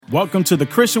Welcome to the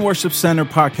Christian Worship Center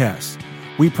podcast.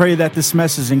 We pray that this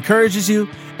message encourages you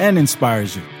and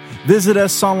inspires you. Visit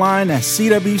us online at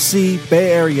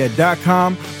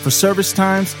cwcbayarea.com for service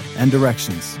times and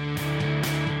directions.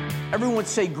 Everyone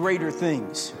say greater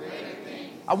things.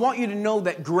 I want you to know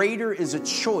that greater is a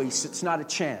choice. It's not a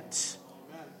chance.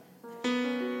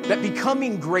 That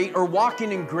becoming great or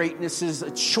walking in greatness is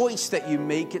a choice that you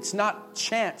make. It's not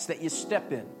chance that you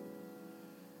step in.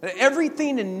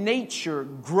 Everything in nature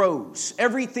grows.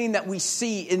 Everything that we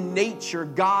see in nature,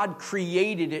 God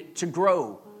created it to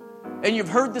grow. And you've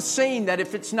heard the saying that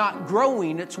if it's not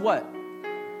growing, it's what?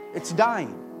 It's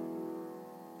dying.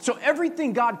 So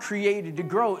everything God created to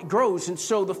grow, it grows. And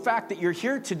so the fact that you're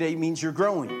here today means you're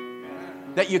growing.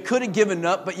 That you could have given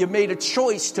up, but you made a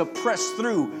choice to press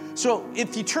through. So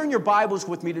if you turn your Bibles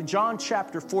with me to John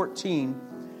chapter 14,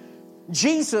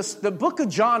 Jesus, the book of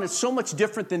John is so much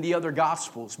different than the other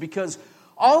Gospels because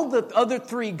all the other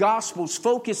three Gospels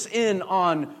focus in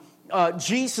on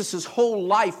Jesus' whole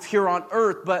life here on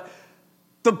earth. But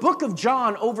the book of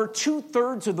John, over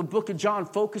 2/3 of the book of John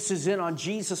focuses in on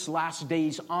Jesus' last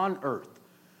days on earth.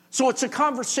 So it's a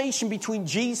conversation between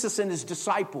Jesus and his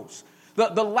disciples.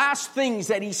 The last things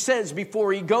that he says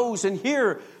before he goes. And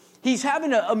here, he's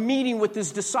having a meeting with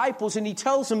his disciples, and he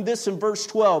tells them this in verse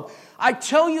 12. I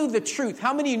tell you the truth.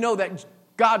 How many of you know that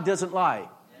God doesn't lie? Amen.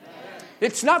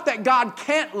 It's not that God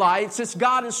can't lie. It's just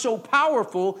God is so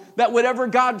powerful that whatever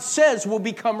God says will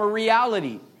become a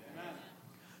reality. Amen.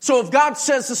 So if God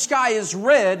says the sky is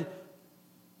red,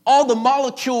 all the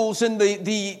molecules and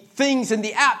the things in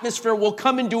the atmosphere will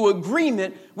come into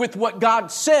agreement with what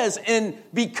God says and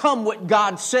become what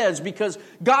God says because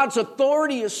God's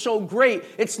authority is so great.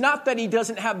 It's not that he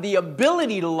doesn't have the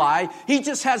ability to lie. He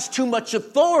just has too much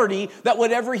authority that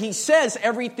whatever he says,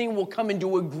 everything will come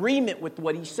into agreement with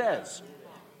what he says.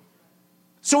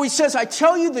 So he says, I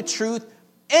tell you the truth,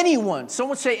 anyone,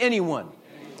 someone say anyone.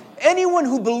 Anyone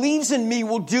who believes in me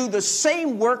will do the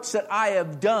same works that I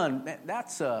have done.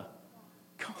 That's a...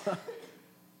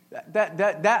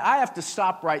 That I have to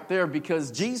stop right there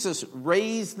because Jesus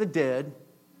raised the dead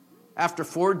after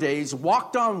 4 days,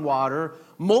 walked on water,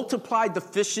 multiplied the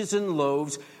fishes and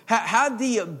loaves, had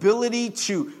the ability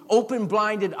to open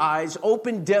blinded eyes,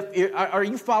 open deaf ears. Are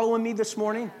you following me this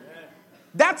morning?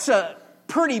 That's a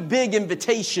pretty big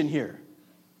invitation here.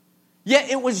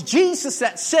 Yet it was Jesus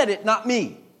that said it, not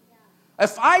me.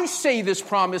 If I say this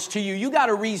promise to you, you got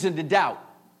a reason to doubt.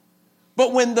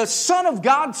 But when the Son of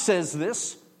God says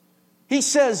this, he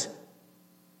says,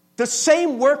 the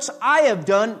same works I have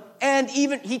done, and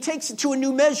even he takes it to a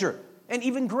new measure, and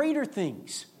even greater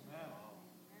things.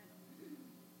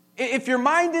 If your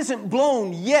mind isn't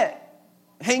blown yet,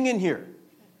 hang in here.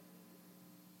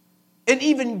 And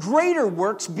even greater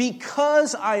works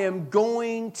because I am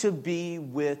going to be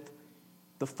with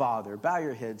the Father. Bow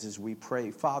your heads as we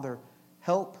pray. Father,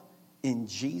 help in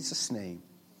Jesus' name.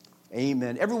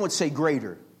 Amen. Everyone say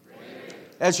greater. Greater.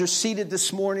 As you're seated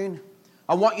this morning,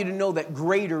 I want you to know that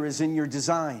greater is in your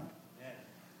design. Yes.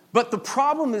 But the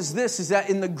problem is this, is that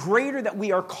in the greater that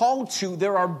we are called to,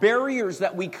 there are barriers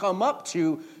that we come up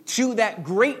to that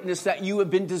greatness that you have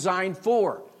been designed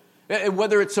for.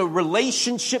 Whether it's a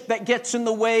relationship that gets in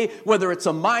the way, whether it's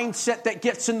a mindset that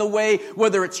gets in the way,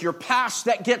 whether it's your past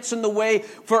that gets in the way,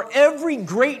 for every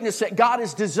greatness that God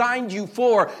has designed you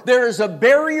for, there is a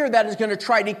barrier that is going to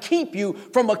try to keep you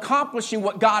from accomplishing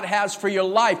what God has for your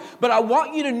life. But I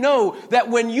want you to know that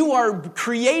when you are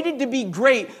created to be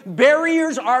great,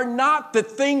 barriers are not the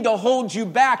thing to hold you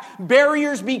back.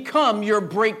 Barriers become your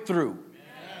breakthrough.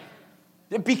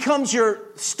 It becomes your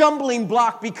stumbling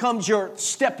block, becomes your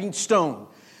stepping stone.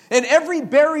 And every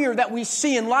barrier that we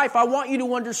see in life, I want you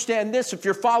to understand this, if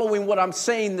you're following what I'm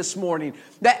saying this morning,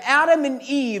 that Adam and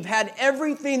Eve had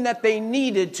everything that they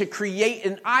needed to create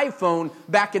an iPhone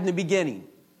back in the beginning.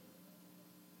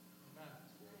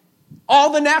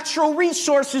 All the natural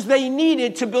resources they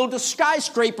needed to build a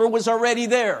skyscraper was already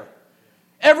there.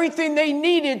 Everything they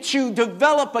needed to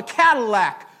develop a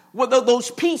Cadillac, those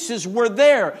pieces were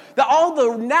there. All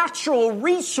the natural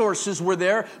resources were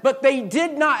there, but they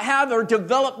did not have or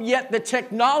develop yet the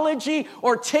technology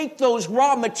or take those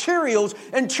raw materials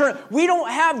and turn. We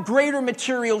don't have greater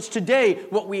materials today.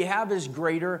 What we have is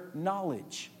greater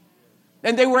knowledge.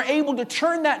 And they were able to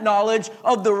turn that knowledge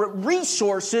of the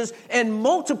resources and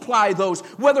multiply those.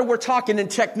 Whether we're talking in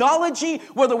technology,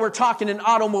 whether we're talking in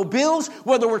automobiles,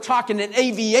 whether we're talking in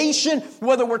aviation,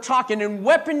 whether we're talking in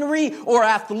weaponry or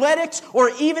athletics or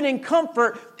even in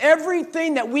comfort,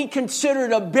 everything that we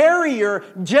considered a barrier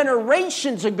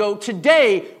generations ago,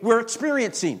 today we're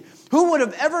experiencing. Who would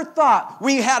have ever thought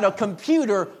we had a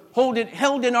computer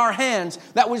held in our hands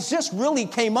that was just really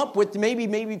came up with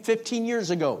maybe 15 years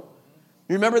ago.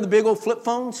 You remember the big old flip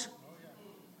phones?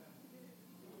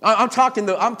 I'm talking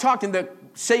the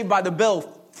Saved by the Bell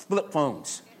flip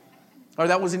phones. Or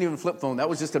that wasn't even a flip phone. That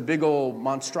was just a big old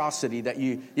monstrosity that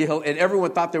you held, and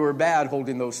everyone thought they were bad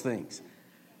holding those things.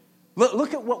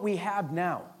 Look at what we have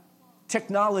now.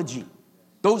 Technology.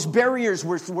 Those barriers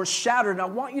were shattered. And I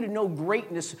want you to know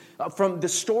greatness from the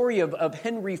story of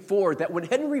Henry Ford. That when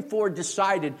Henry Ford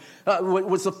decided,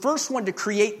 was the first one to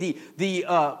create the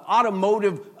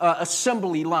automotive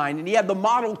assembly line. And he had the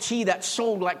Model T that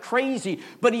sold like crazy.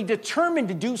 But he determined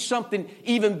to do something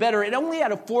even better. It only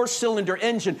had a 4-cylinder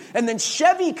engine. And then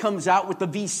Chevy comes out with the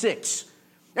V6.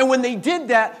 And when they did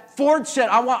that, Ford said,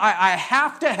 I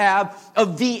have to have a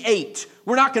V8.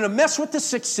 We're not going to mess with the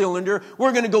 6-cylinder.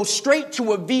 We're going to go straight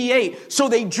to a V8. So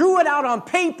they drew it out on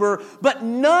paper, but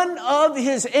none of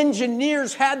his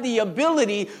engineers had the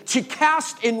ability to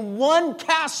cast in one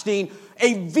casting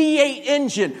a V8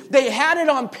 engine. They had it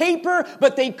on paper,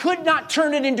 but they could not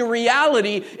turn it into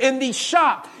reality in the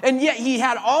shop. And yet he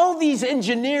had all these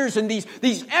engineers and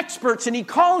these experts, and he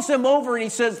calls them over and he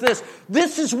says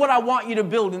this is what I want you to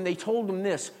build. And they told him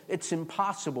this, it's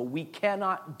impossible. We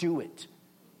cannot do it.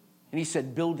 And he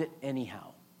said, build it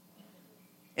anyhow.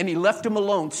 And he left him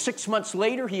alone. 6 months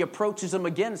later, he approaches them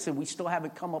again and said, we still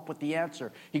haven't come up with the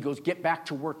answer. He goes, get back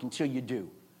to work until you do.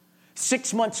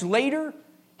 6 months later,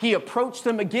 he approached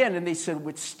them again, and they said,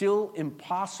 it's still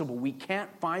impossible. We can't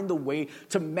find the way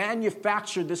to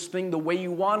manufacture this thing the way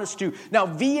you want us to. Now,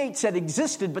 V8s had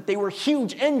existed, but they were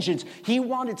huge engines. He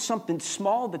wanted something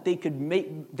small that they could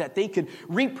make, that they could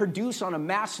reproduce on a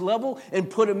mass level and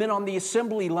put them in on the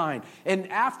assembly line.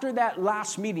 And after that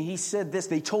last meeting, he said this.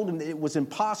 They told him that it was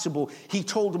impossible. He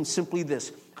told them simply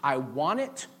this, I want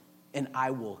it, and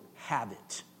I will have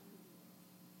it.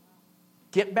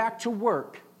 Get back to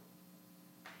work.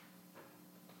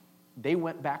 They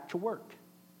went back to work.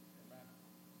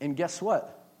 And guess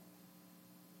what?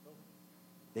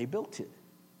 They built it.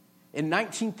 In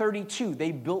 1932,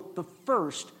 they built the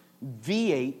first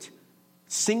V8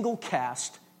 single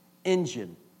cast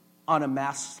engine on a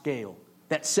mass scale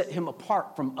that set him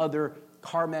apart from other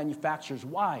car manufacturers.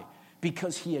 Why?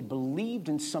 Because he had believed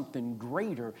in something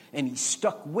greater and he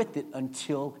stuck with it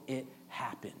until it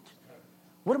happened.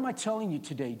 What am I telling you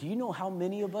today? Do you know how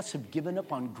many of us have given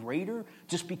up on greater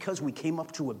just because we came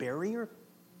up to a barrier?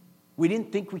 We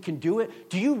didn't think we can do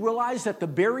it. Do you realize that the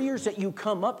barriers that you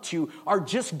come up to are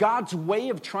just God's way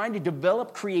of trying to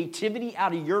develop creativity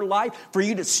out of your life for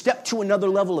you to step to another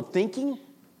level of thinking?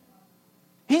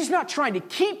 He's not trying to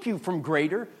keep you from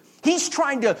greater. He's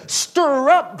trying to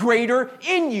stir up greater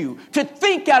in you, to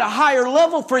think at a higher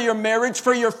level for your marriage,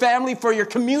 for your family, for your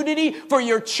community, for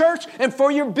your church, and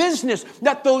for your business.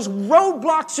 That those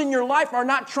roadblocks in your life are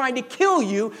not trying to kill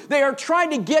you. They are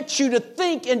trying to get you to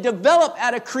think and develop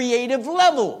at a creative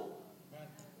level.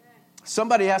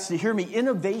 Somebody has to hear me.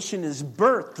 Innovation is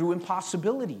birthed through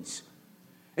impossibilities.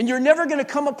 And you're never going to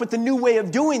come up with a new way of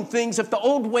doing things if the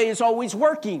old way is always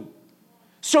working.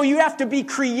 So you have to be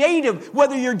creative,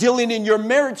 whether you're dealing in your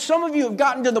marriage. Some of you have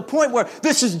gotten to the point where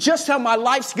this is just how my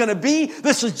life's going to be.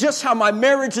 This is just how my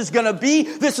marriage is going to be.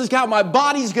 This is how my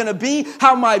body's going to be,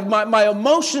 how my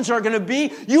emotions are going to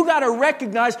be. You got to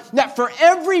recognize that for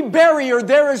every barrier,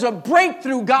 there is a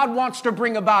breakthrough God wants to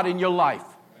bring about in your life.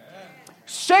 Amen.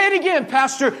 Say it again,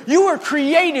 Pastor. You were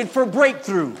created for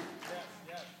breakthrough. And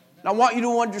I want you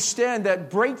to understand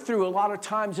that breakthrough a lot of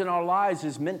times in our lives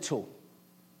is mental.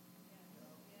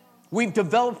 We've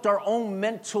developed our own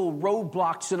mental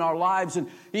roadblocks in our lives. And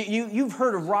you've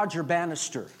heard of Roger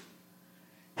Bannister.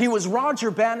 He was Roger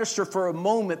Bannister for a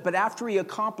moment, but after he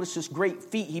accomplished this great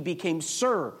feat, he became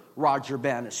Sir Roger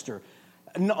Bannister,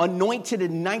 anointed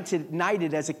and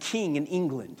knighted as a king in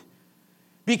England.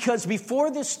 Because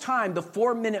before this time, the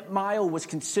 4-minute mile was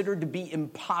considered to be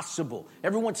impossible.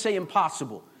 Everyone say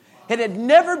impossible. It had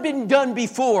never been done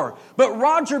before. But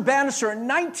Roger Bannister in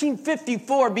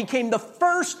 1954 became the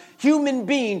first human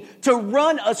being to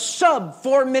run a sub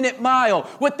 4-minute mile.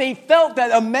 What they felt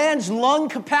that a man's lung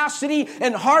capacity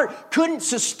and heart couldn't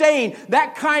sustain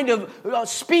that kind of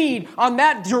speed on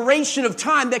that duration of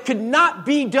time, that could not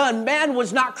be done. Man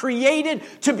was not created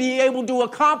to be able to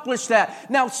accomplish that.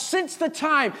 Now, since the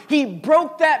time he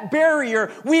broke that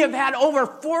barrier, we have had over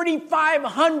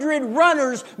 4,500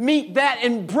 runners meet that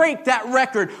and break that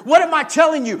record. What am I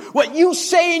telling you? What you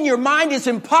say in your mind is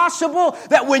impossible,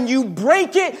 that when you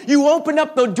break it, you open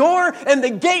up the door and the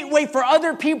gateway for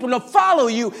other people to follow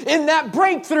you in that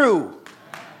breakthrough.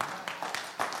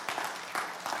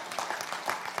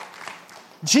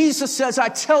 Jesus says, I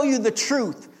tell you the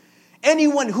truth.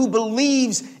 Anyone who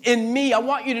believes in me. I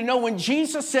want you to know when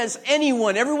Jesus says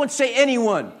anyone, everyone say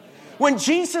anyone. When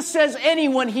Jesus says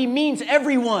anyone, he means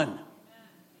everyone.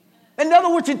 In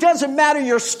other words, it doesn't matter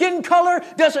your skin color,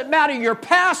 doesn't matter your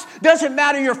past, doesn't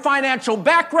matter your financial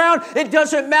background, it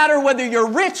doesn't matter whether you're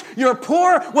rich, you're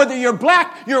poor, whether you're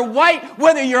black, you're white,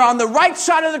 whether you're on the right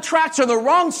side of the tracks or the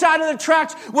wrong side of the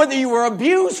tracks, whether you were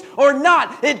abused or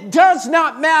not. It does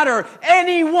not matter.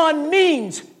 Anyone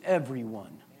means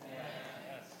everyone.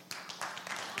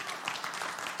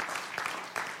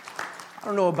 I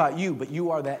don't know about you, but you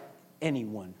are that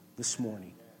anyone this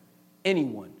morning.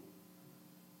 Anyone.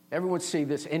 Everyone say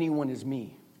this, anyone is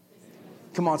me.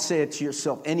 Come on, say it to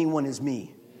yourself. Anyone is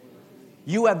me.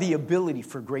 You have the ability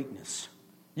for greatness.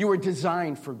 You were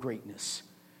designed for greatness.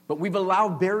 But we've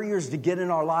allowed barriers to get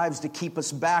in our lives to keep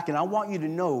us back. And I want you to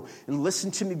know, and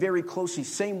listen to me very closely,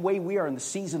 same way we are in the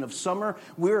season of summer,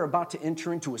 we're about to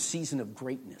enter into a season of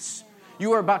greatness.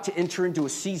 You are about to enter into a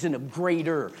season of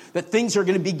greater, that things are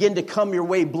going to begin to come your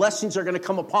way. Blessings are going to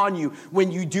come upon you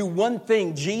when you do one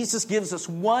thing. Jesus gives us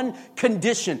one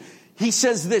condition. He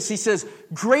says this, he says,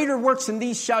 greater works than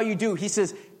these shall you do. He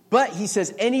says,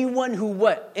 anyone who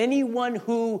what? Anyone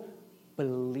who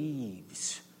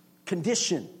believes.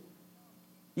 Condition.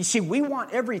 You see, we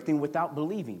want everything without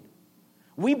believing.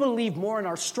 We believe more in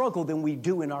our struggle than we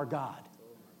do in our God.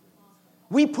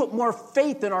 We put more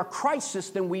faith in our crisis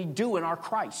than we do in our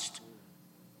Christ.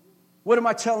 What am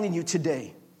I telling you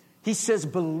today? He says,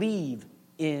 believe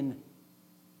in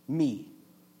me.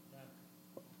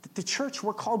 The church,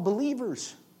 we're called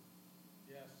believers.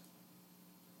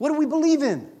 What do we believe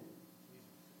in?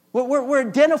 We're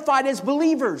identified as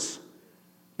believers.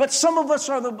 But some of us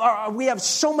we have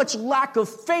so much lack of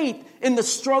faith in the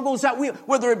struggles that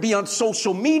whether it be on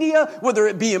social media, whether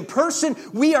it be in person,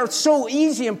 we are so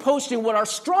easy in posting what our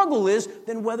struggle is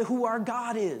than who our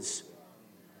God is.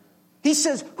 He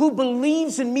says, who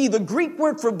believes in me. The Greek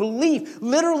word for belief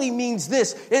literally means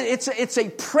this. It's a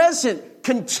present,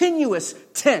 continuous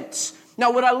tense.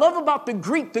 Now, what I love about the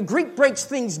Greek breaks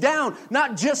things down,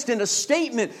 not just in a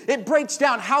statement. It breaks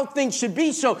down how things should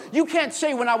be. So you can't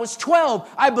say, when I was 12,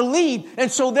 I believed,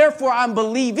 and so therefore I'm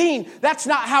believing. That's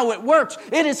not how it works.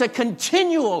 It is a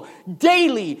continual,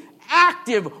 daily,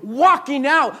 active walking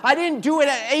out. I didn't do it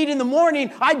at 8 in the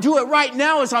morning. I do it right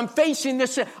now as I'm facing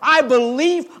this. I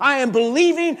believe, I am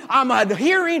believing, I'm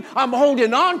adhering, I'm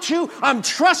holding on to, I'm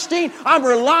trusting, I'm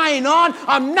relying on,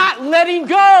 I'm not letting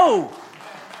go.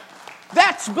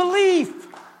 That's belief.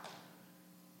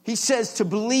 He says to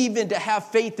believe in, to have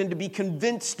faith and to be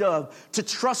convinced of, to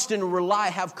trust and rely,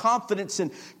 have confidence and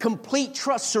complete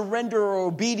trust, surrender, or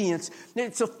obedience.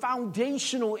 It's a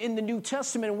foundational in the New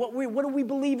Testament. What are we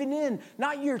believing in?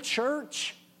 Not your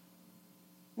church.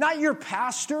 Not your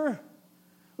pastor.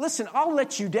 Listen, I'll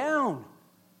let you down.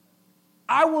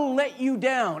 I will let you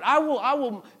down.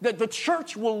 The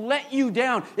church will let you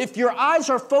down. If your eyes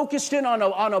are focused in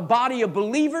on a body of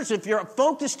believers, if you're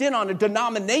focused in on a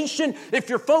denomination, if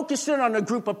you're focused in on a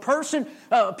group of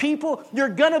people, you're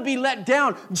going to be let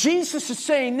down. Jesus is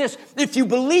saying this, if you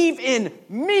believe in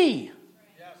me,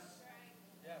 yes,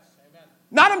 amen.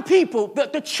 Not in people,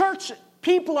 the church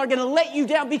people are going to let you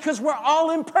down because we're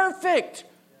all imperfect.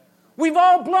 We've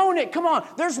all blown it. Come on.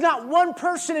 There's not one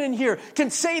person in here can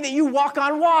say that you walk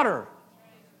on water.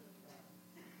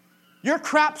 Your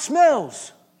crap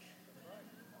smells.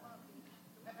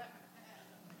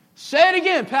 Say it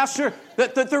again, Pastor.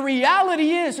 The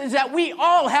reality is that we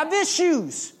all have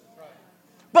issues.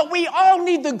 But we all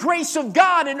need the grace of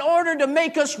God in order to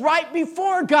make us right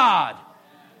before God.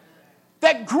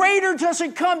 That greater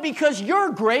doesn't come because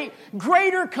you're great.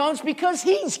 Greater comes because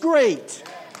He's great.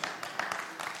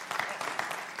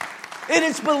 It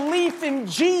is belief in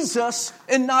Jesus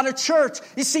and not a church.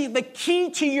 You see, the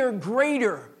key to your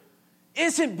greater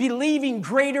isn't believing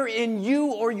greater in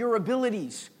you or your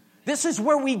abilities. This is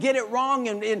where we get it wrong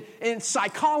in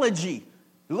psychology.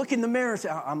 You look in the mirror and say,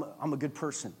 I'm a good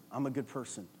person. I'm a good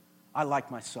person. I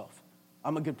like myself.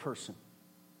 I'm a good person.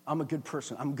 I'm a good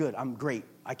person. I'm good. I'm great.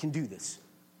 I can do this.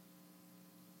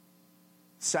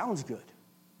 Sounds good.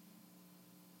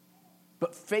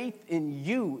 But faith in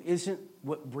you isn't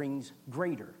what brings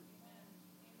greater.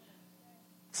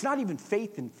 It's not even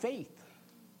faith in faith.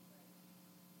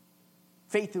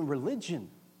 Faith in religion.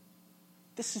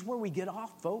 This is where we get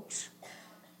off, folks.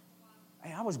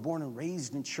 Hey, I was born and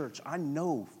raised in church. I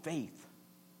know faith.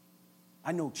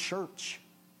 I know church.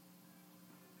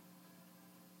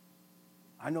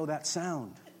 I know that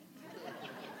sound.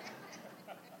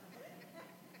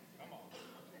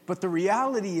 But the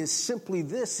reality is simply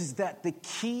this, is that the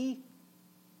key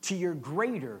to your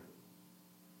greater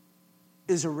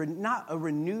is not a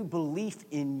renewed belief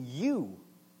in you,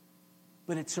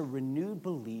 but it's a renewed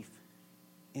belief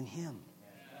in Him.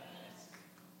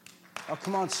 Oh,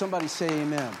 come on, somebody say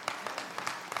amen.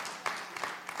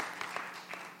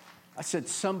 I said,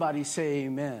 somebody say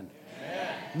amen.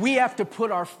 Amen. We have to put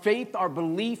our faith, our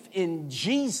belief in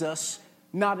Jesus,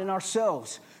 not in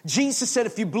ourselves. Jesus said,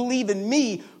 if you believe in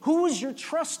me, who is your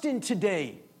trust in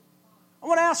today? I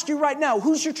want to ask you right now,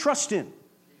 who's your trust in?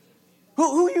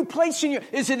 Who are you placing your,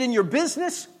 is it in your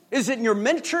business? Is it in your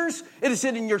mentors? Is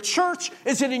it in your church?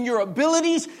 Is it in your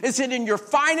abilities? Is it in your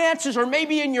finances or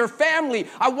maybe in your family?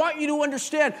 I want you to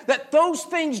understand that those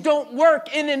things don't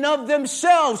work in and of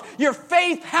themselves. Your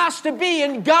faith has to be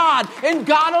in God and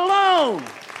God alone.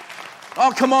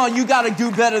 Oh, come on, you got to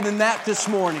do better than that this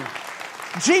morning.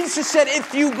 Jesus said,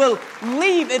 if you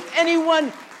believe, if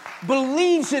anyone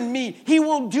believes in me, he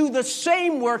will do the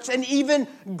same works and even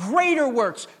greater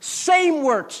works. Same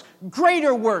works,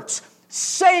 greater works.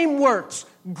 Same works,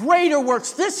 greater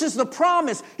works. This is the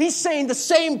promise. He's saying the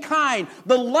same kind,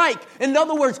 the like. In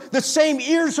other words, the same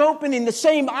ears opening, the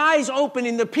same eyes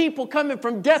opening, the people coming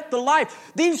from death to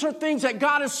life. These are things that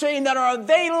God is saying that are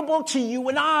available to you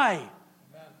and I. Amen.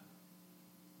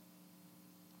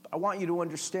 I want you to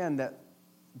understand that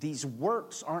these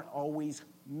works aren't always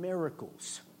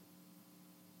miracles.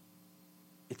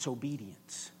 It's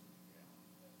obedience.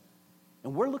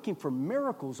 And we're looking for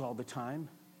miracles all the time,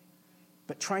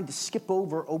 but trying to skip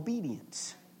over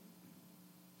obedience.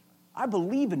 I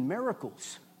believe in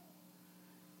miracles.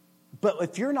 But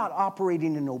if you're not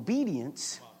operating in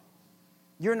obedience,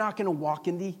 you're not going to walk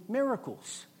in the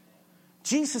miracles.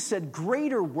 Jesus said,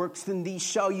 greater works than these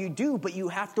shall you do, but you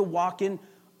have to walk in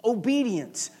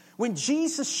obedience. When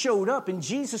Jesus showed up and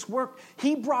Jesus worked,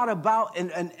 he brought about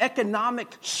an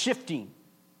economic shifting.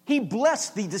 He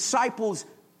blessed the disciples'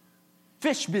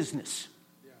 fish business.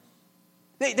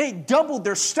 They doubled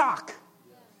their stock.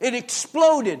 It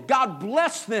exploded. God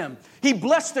blessed them. He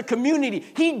blessed the community.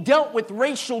 He dealt with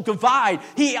racial divide.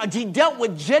 He dealt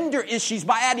with gender issues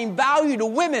by adding value to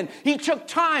women. He took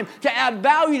time to add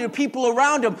value to people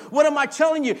around him. What am I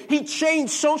telling you? He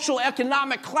changed social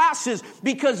economic classes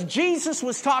because Jesus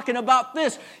was talking about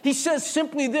this. He says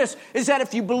simply this, is that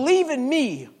if you believe in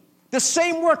me, the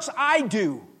same works I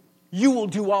do, you will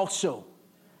do also.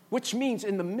 Which means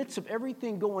in the midst of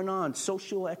everything going on,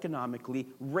 socioeconomically,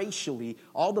 racially,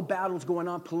 all the battles going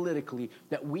on politically,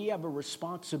 that we have a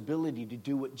responsibility to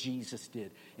do what Jesus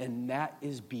did. And that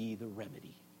is be the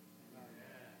remedy.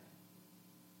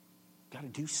 Got to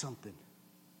do something.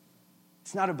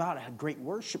 It's not about a great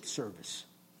worship service.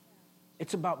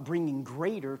 It's about bringing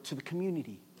greater to the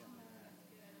community.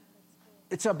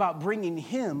 It's about bringing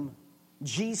him.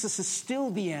 Jesus is still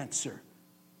the answer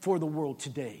for the world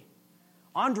today.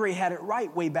 Andre had it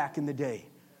right way back in the day.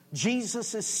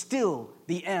 Jesus is still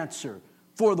the answer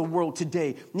for the world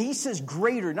today. And he says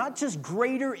greater, not just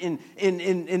greater in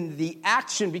the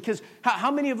action, because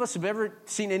how many of us have ever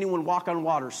seen anyone walk on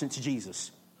water since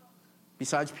Jesus?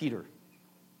 Besides Peter.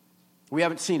 We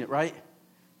haven't seen it, right?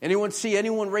 Anyone see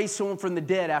anyone raise someone from the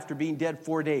dead after being dead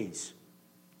 4 days?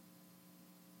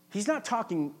 He's not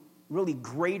talking really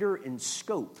greater in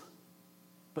scope,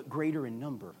 but greater in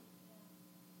number.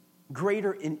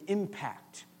 Greater in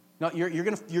impact. Now, you're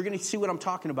going to see what I'm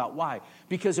talking about. Why?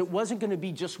 Because it wasn't going to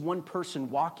be just one person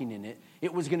walking in it.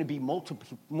 It was going to be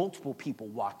multiple people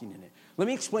walking in it. Let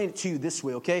me explain it to you this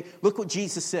way, okay? Look what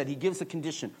Jesus said. He gives the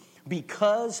condition.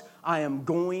 Because I am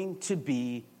going to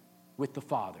be with the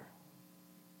Father.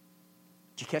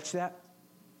 Did you catch that?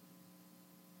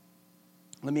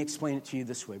 Let me explain it to you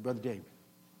this way, Brother Dave.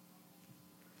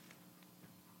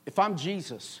 If I'm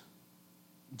Jesus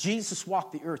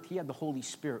walked the earth. He had the Holy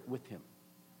Spirit with him.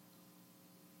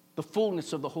 The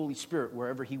fullness of the Holy Spirit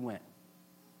wherever he went.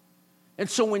 And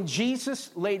so when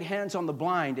Jesus laid hands on the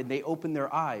blind and they opened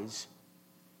their eyes,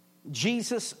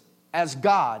 Jesus, as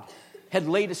God, had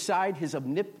laid aside his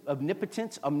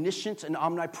omnipotence, omniscience, and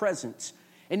omnipresence.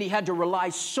 And he had to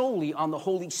rely solely on the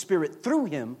Holy Spirit through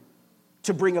him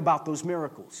to bring about those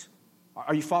miracles.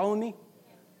 Are you following me?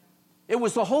 It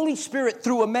was the Holy Spirit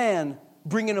through a man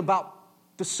bringing about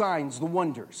the signs, the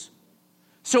wonders.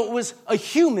 So it was a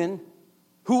human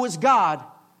who was God,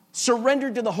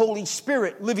 surrendered to the Holy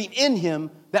Spirit living in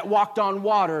him, that walked on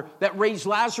water, that raised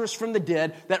Lazarus from the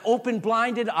dead, that opened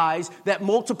blinded eyes, that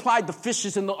multiplied the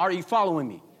fishes in the... Are you following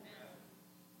me?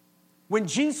 When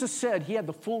Jesus said he had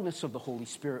the fullness of the Holy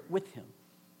Spirit with him,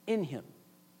 in him,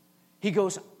 he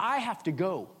goes, I have to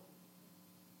go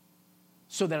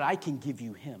so that I can give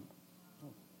you him.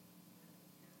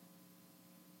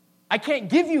 I can't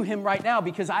give you him right now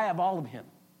because I have all of him.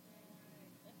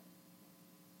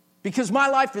 Because my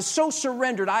life is so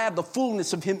surrendered, I have the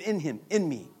fullness of Him, in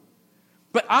me.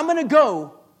 But I'm going to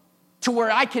go to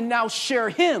where I can now share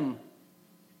Him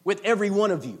with every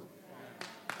one of you.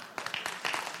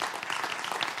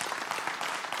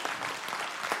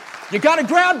 You got to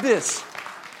grab this.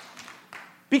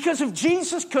 Because if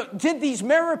Jesus did these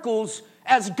miracles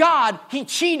as God, He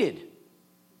cheated.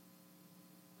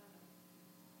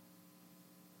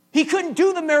 He couldn't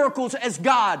do the miracles as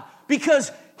God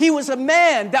because He was a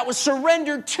man that was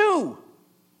surrendered to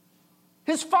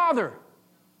His Father.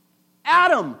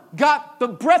 Adam got the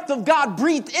breath of God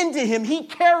breathed into him. He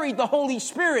carried the Holy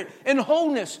Spirit in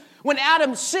wholeness. When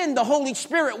Adam sinned, the Holy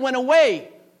Spirit went away.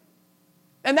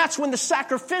 And that's when the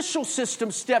sacrificial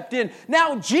system stepped in.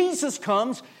 Now Jesus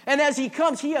comes, and as He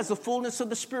comes, He has the fullness of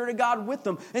the Spirit of God with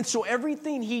Him. And so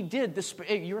everything He did,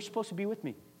 hey, you're supposed to be with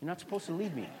me. You're not supposed to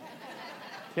leave me.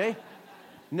 Okay?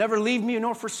 Never leave me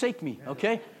nor forsake me.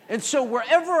 Okay? And so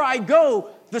wherever I go,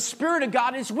 the Spirit of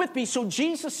God is with me. So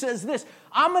Jesus says this,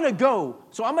 I'm going to go.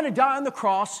 So I'm going to die on the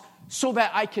cross so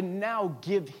that I can now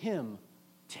give Him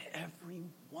to every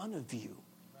one of you.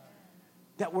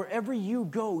 That wherever you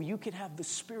go, you can have the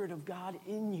Spirit of God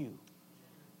in you.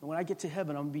 And when I get to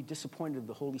heaven, I'm going to be disappointed if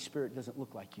the Holy Spirit doesn't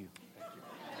look like you.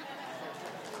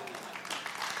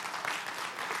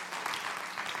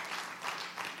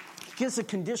 Here's a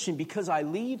condition. Because I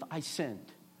leave, I send.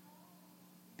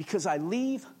 Because I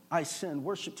leave, I send.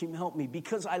 Worship team, help me.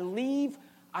 Because I leave,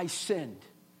 I send.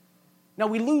 Now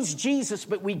we lose Jesus,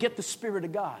 but we get the Spirit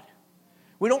of God.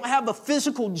 We don't have a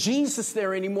physical Jesus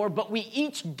there anymore, but we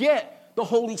each get the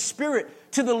Holy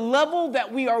Spirit to the level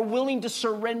that we are willing to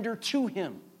surrender to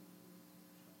Him.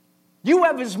 You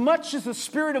have as much as the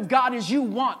Spirit of God as you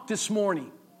want this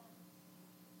morning.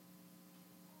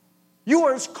 You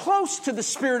are as close to the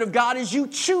Spirit of God as you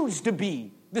choose to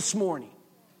be this morning.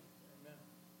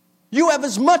 You have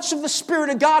as much of the Spirit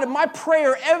of God, and my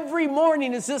prayer every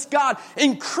morning is this: God,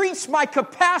 increase my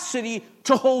capacity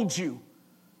to hold you,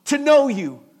 to know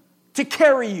you, to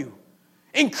carry you.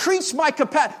 Increase my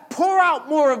capacity. Pour out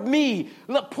more of me.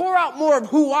 Pour out more of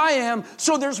who I am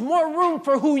so there's more room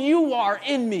for who you are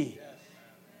in me.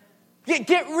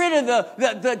 Get rid of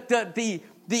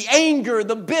the anger,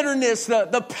 the bitterness,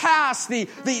 the past, the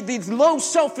low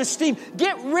self-esteem.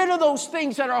 Get rid of those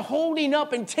things that are holding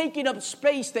up and taking up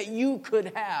space that you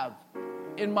could have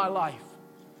in my life.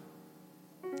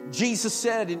 Jesus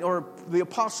said, or the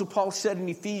Apostle Paul said in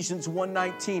Ephesians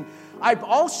 1:19, I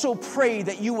also pray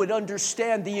that you would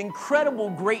understand the incredible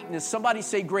greatness, somebody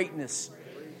say greatness,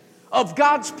 of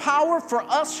God's power for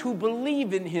us who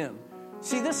believe in Him.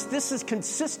 See, this is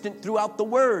consistent throughout the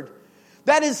Word.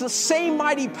 That is the same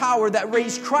mighty power that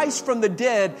raised Christ from the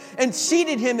dead and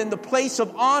seated Him in the place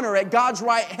of honor at God's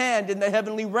right hand in the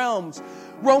heavenly realms.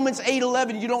 Romans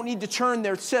 8:11, you don't need to turn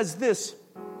there, it says this: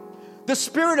 the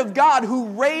Spirit of God who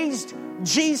raised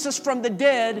Jesus from the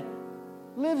dead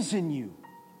lives in you.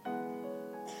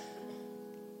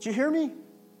 Did you hear me?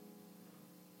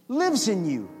 Lives in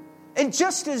you. And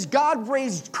just as God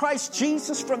raised Christ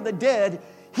Jesus from the dead,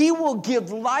 He will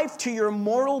give life to your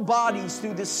mortal bodies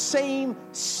through the same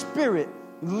Spirit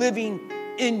living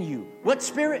in you. What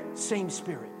Spirit? Same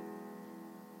Spirit.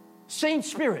 Same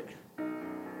Spirit.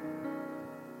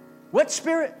 What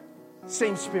Spirit?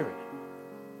 Same Spirit.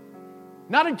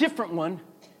 Not a different one.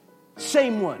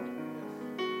 Same one.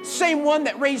 Same one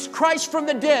that raised Christ from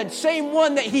the dead. Same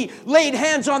one that He laid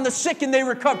hands on the sick and they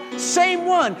recovered. Same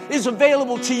one is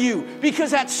available to you.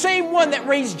 Because that same one that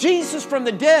raised Jesus from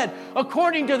the dead,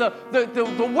 according to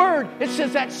the Word, it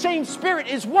says that same Spirit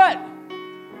is what?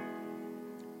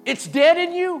 It's dead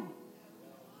in you.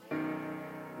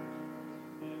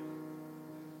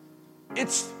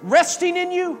 It's resting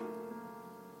in you.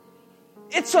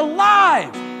 It's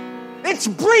alive. It's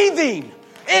breathing.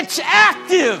 It's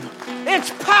active. It's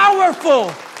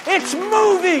powerful. It's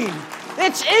moving.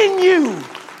 It's in you.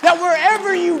 That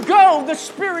wherever you go, the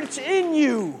Spirit's in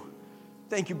you.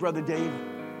 Thank you, Brother Dave.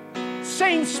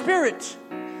 Same Spirit.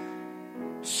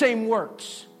 Same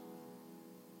works.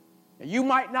 You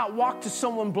might not walk to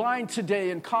someone blind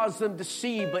today and cause them to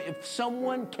see, but if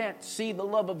someone can't see the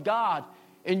love of God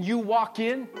and you walk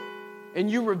in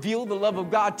and you reveal the love of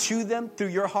God to them through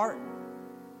your heart,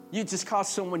 you just cause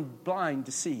someone blind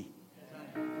to see.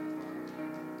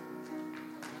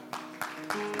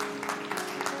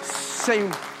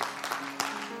 Same.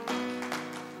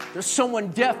 There's someone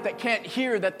deaf that can't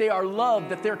hear that they are loved,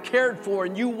 that they're cared for,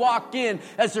 and you walk in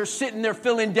as they're sitting there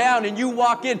feeling down, and you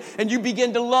walk in and you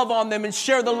begin to love on them and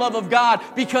share the love of God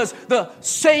because the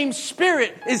same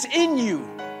Spirit is in you.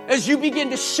 As you begin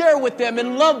to share with them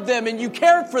and love them and you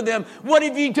care for them, what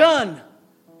have you done?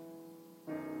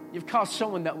 You've caused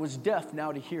someone that was deaf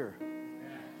now to hear.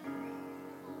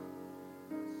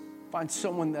 Find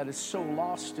someone that is so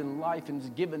lost in life and has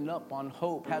given up on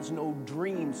hope, has no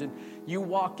dreams, and you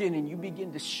walk in and you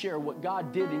begin to share what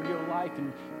God did in your life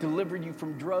and delivered you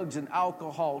from drugs and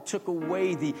alcohol, took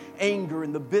away the anger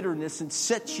and the bitterness and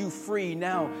set you free.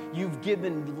 Now you've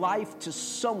given life to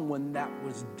someone that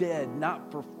was dead,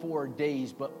 not for 4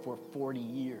 days, but for 40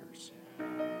 years.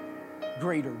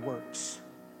 Greater works.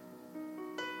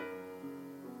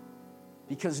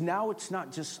 Because now it's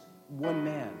not just one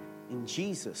man in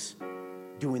Jesus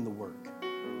doing the work.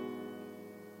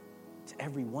 It's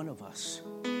every one of us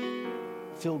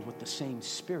filled with the same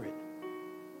Spirit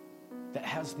that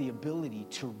has the ability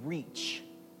to reach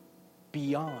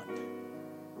beyond.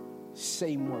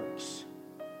 Same works,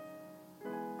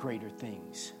 greater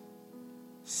things.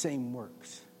 Same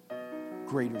works,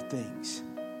 greater things.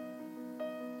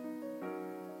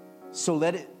 So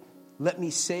let me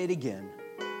say it again.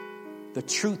 The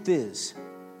truth is,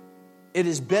 it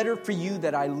is better for you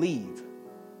that I leave.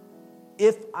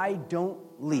 If I don't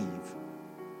leave,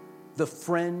 the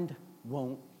friend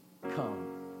won't come.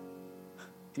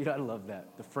 Dude, I love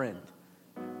that. The friend.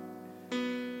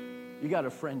 You got a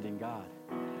friend in God.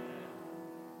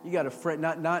 You got a friend,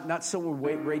 not someone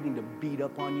waiting to beat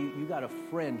up on you. You got a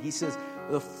friend. He says,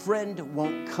 the friend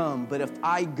won't come, but if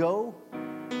I go,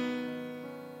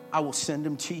 I will send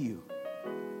him to you.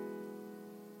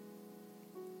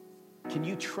 Can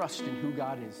you trust in who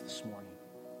God is this morning?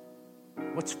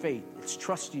 What's faith? It's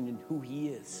trusting in who He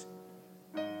is.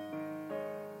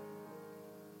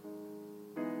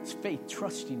 It's faith,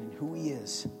 trusting in who He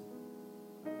is.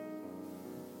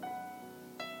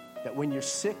 That when you're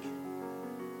sick,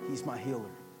 He's my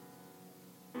healer.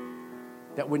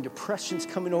 That when depression's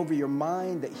coming over your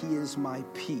mind, that He is my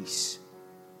peace.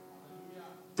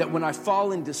 That when I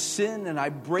fall into sin and I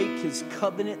break His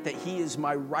covenant, that He is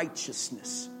my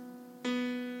righteousness.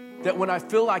 That when I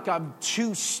feel like I'm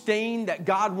too stained, that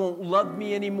God won't love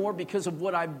me anymore because of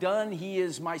what I've done, He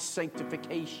is my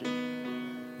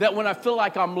sanctification. That when I feel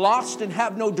like I'm lost and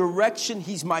have no direction,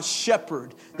 He's my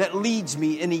shepherd that leads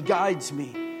me and He guides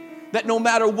me. That no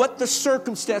matter what the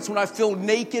circumstance, when I feel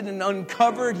naked and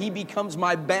uncovered, He becomes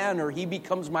my banner. He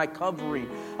becomes my covering.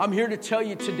 I'm here to tell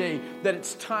you today that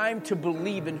it's time to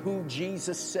believe in who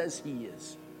Jesus says He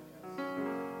is.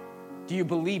 Do you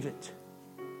believe it?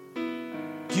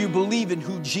 Do you believe in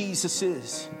who Jesus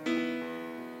is?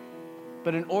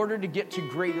 But in order to get to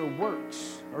greater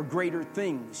works or greater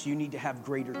things, you need to have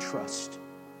greater trust.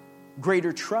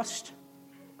 Greater trust,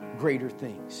 greater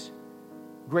things.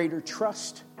 Greater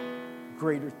trust,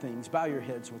 greater things. Bow your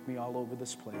heads with me all over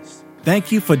this place.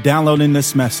 Thank you for downloading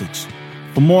this message.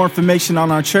 For more information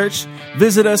on our church,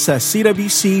 visit us at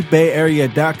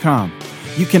cwcbayarea.com.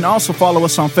 You can also follow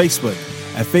us on Facebook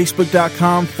at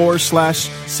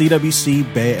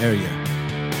facebook.com/CWC Bay Area.